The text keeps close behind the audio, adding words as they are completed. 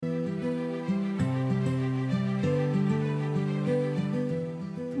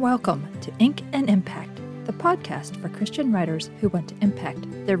Welcome to Ink and Impact, the podcast for Christian writers who want to impact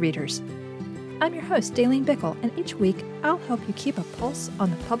their readers. I'm your host, Daleen Bickle, and each week I'll help you keep a pulse on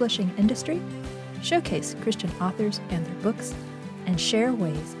the publishing industry, showcase Christian authors and their books, and share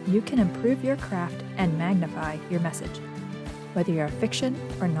ways you can improve your craft and magnify your message. Whether you're a fiction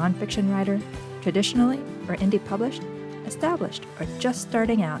or nonfiction writer, traditionally or indie published, established or just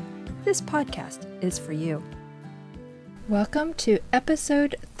starting out, this podcast is for you. Welcome to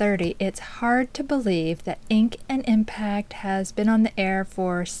episode 30. It's hard to believe that Ink and Impact has been on the air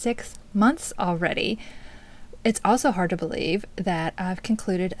for 6 months already. It's also hard to believe that I've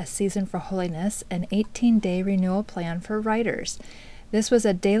concluded a season for holiness, an 18-day renewal plan for writers. This was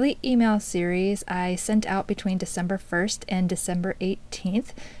a daily email series I sent out between December 1st and December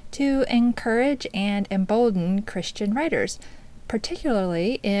 18th to encourage and embolden Christian writers,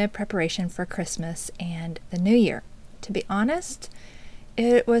 particularly in preparation for Christmas and the New Year. To be honest,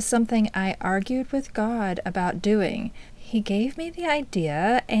 it was something I argued with God about doing. He gave me the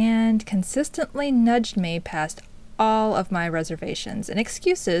idea and consistently nudged me past all of my reservations and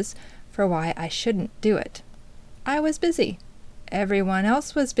excuses for why I shouldn't do it. I was busy. Everyone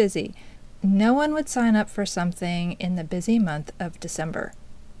else was busy. No one would sign up for something in the busy month of December.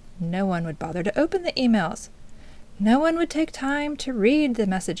 No one would bother to open the emails. No one would take time to read the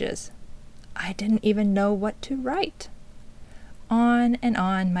messages. I didn't even know what to write. On and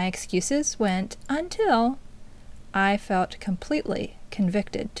on my excuses went until I felt completely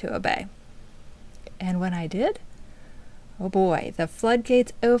convicted to obey. And when I did, oh boy, the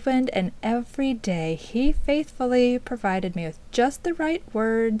floodgates opened, and every day He faithfully provided me with just the right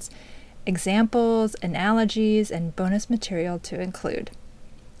words, examples, analogies, and bonus material to include.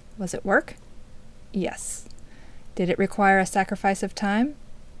 Was it work? Yes. Did it require a sacrifice of time?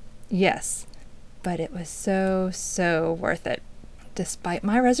 Yes. But it was so worth it. Despite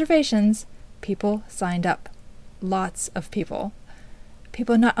my reservations, people signed up. Lots of people.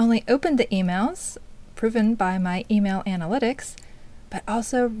 People not only opened the emails, proven by my email analytics, but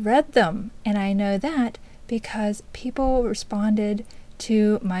also read them. And I know that because people responded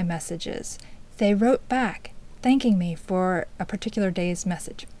to my messages. They wrote back, thanking me for a particular day's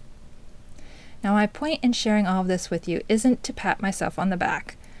message. Now, my point in sharing all of this with you isn't to pat myself on the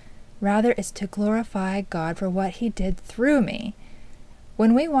back. Rather, it's to glorify God for what He did through me.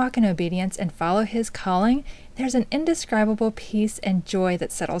 When we walk in obedience and follow His calling, there's an indescribable peace and joy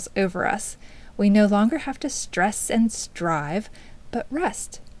that settles over us. We no longer have to stress and strive, but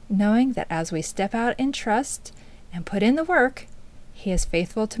rest, knowing that as we step out in trust and put in the work, He is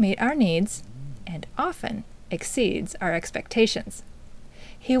faithful to meet our needs and often exceeds our expectations.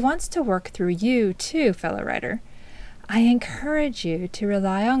 He wants to work through you too, fellow writer. I encourage you to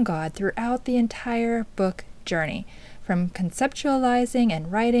rely on God throughout the entire book journey, from conceptualizing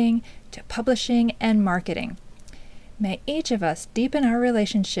and writing to publishing and marketing. May each of us deepen our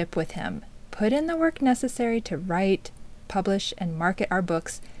relationship with Him, put in the work necessary to write, publish, and market our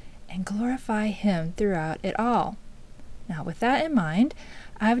books, and glorify Him throughout it all. Now, with that in mind,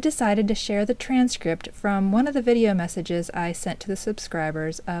 I've decided to share the transcript from one of the video messages I sent to the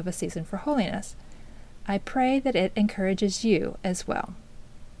subscribers of A Season for Holiness. I pray that it encourages you as well.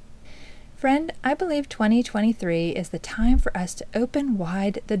 Friend, I believe 2023 is the time for us to open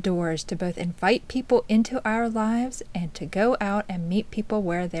wide the doors to both invite people into our lives and to go out and meet people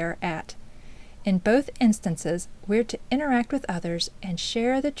where they're at. In both instances, we're to interact with others and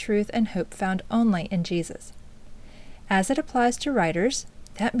share the truth and hope found only in Jesus. As it applies to writers,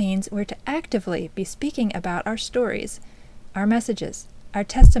 that means we're to actively be speaking about our stories, our messages, our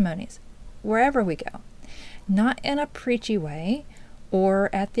testimonies, wherever we go. Not in a preachy way, or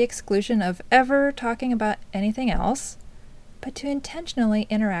at the exclusion of ever talking about anything else, but to intentionally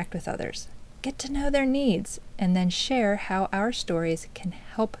interact with others, get to know their needs, and then share how our stories can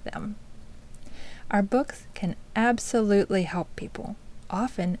help them. Our books can absolutely help people,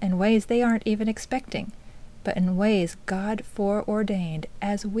 often in ways they aren't even expecting, but in ways God foreordained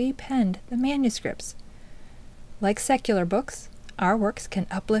as we penned the manuscripts. Like secular books, our works can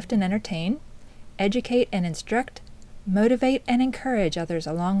uplift and entertain, educate and instruct, motivate and encourage others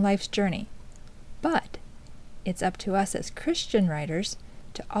along life's journey. But it's up to us as Christian writers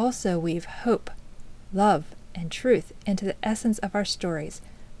to also weave hope, love, and truth into the essence of our stories,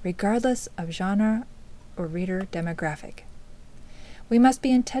 regardless of genre or reader demographic. We must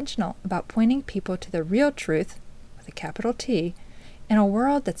be intentional about pointing people to the real truth, with a capital T, in a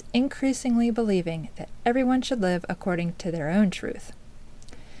world that's increasingly believing that everyone should live according to their own truth.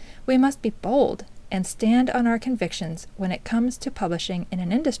 We must be bold and stand on our convictions when it comes to publishing in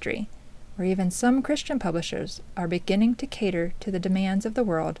an industry or even some Christian publishers are beginning to cater to the demands of the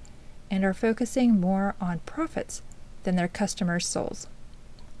world and are focusing more on profits than their customers' souls.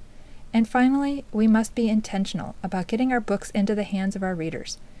 And finally, we must be intentional about getting our books into the hands of our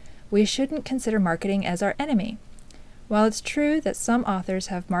readers. We shouldn't consider marketing as our enemy. While it's true that some authors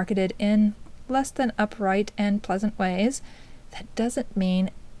have marketed in less than upright and pleasant ways, that doesn't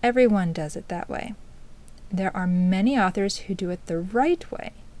mean everyone does it that way. There are many authors who do it the right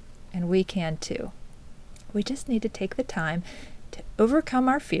way, and we can too. We just need to take the time to overcome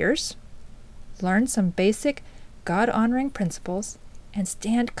our fears, learn some basic God-honoring principles, and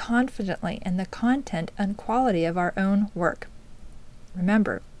stand confidently in the content and quality of our own work.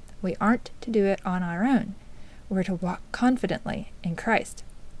 Remember, we aren't to do it on our own. We're to walk confidently in Christ.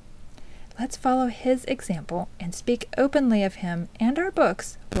 Let's follow His example and speak openly of Him and our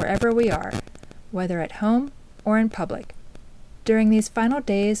books wherever we are, whether at home or in public. During these final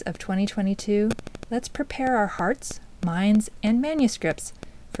days of 2022, let's prepare our hearts, minds, and manuscripts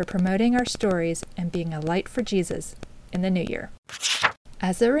for promoting our stories and being a light for Jesus in the new year.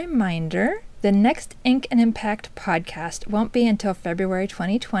 As a reminder, the next Ink and Impact podcast won't be until February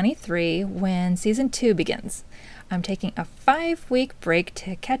 2023 when Season 2 begins. I'm taking a 5-week break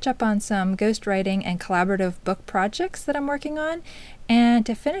to catch up on some ghostwriting and collaborative book projects that I'm working on, and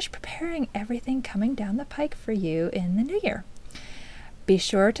to finish preparing everything coming down the pike for you in the new year. Be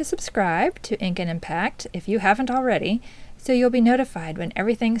sure to subscribe to Ink and Impact if you haven't already, so you'll be notified when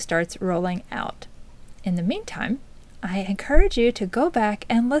everything starts rolling out. In the meantime, I encourage you to go back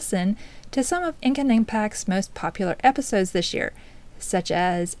and listen to some of Ink and Impact's most popular episodes this year, such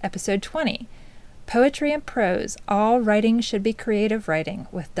as Episode 20, Poetry and Prose, All Writing Should Be Creative Writing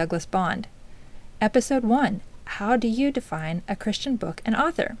with Douglas Bond. Episode 1, How Do You Define a Christian Book and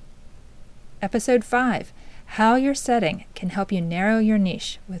Author? Episode 5, How Your Setting Can Help You Narrow Your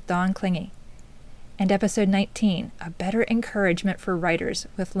Niche with Dawn Klinge. And Episode 19, A Better Encouragement for Writers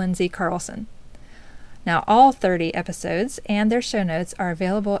with Lindsay Carlson. Now, all 30 episodes and their show notes are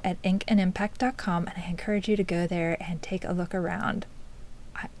available at inkandimpact.com, and I encourage you to go there and take a look around.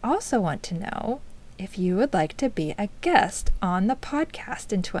 I also want to know if you would like to be a guest on the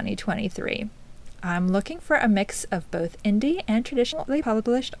podcast in 2023. I'm looking for a mix of both indie and traditionally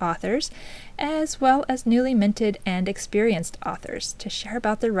published authors, as well as newly minted and experienced authors, to share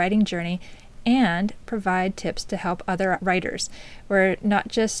about their writing journey and provide tips to help other writers. We're not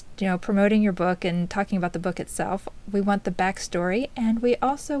just, promoting your book and talking about the book itself. We want the backstory, and we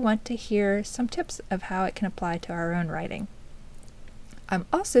also want to hear some tips of how it can apply to our own writing. I'm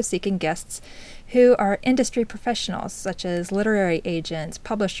also seeking guests who are industry professionals, such as literary agents,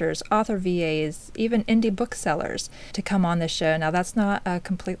 publishers, author VAs, even indie booksellers, to come on the show. Now, that's not a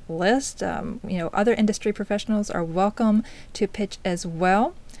complete list. Other industry professionals are welcome to pitch as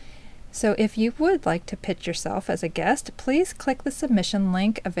well. So if you would like to pitch yourself as a guest, please click the submission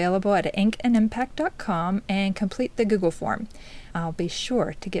link available at inkandimpact.com and complete the Google form. I'll be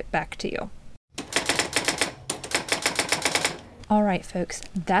sure to get back to you. All right, folks,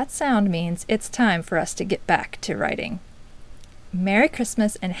 that sound means it's time for us to get back to writing. Merry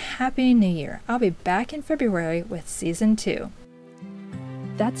Christmas and Happy New Year. I'll be back in February with Season 2.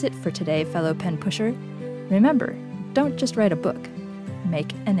 That's it for today, fellow pen pusher. Remember, don't just write a book.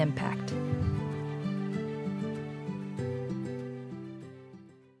 Make an impact.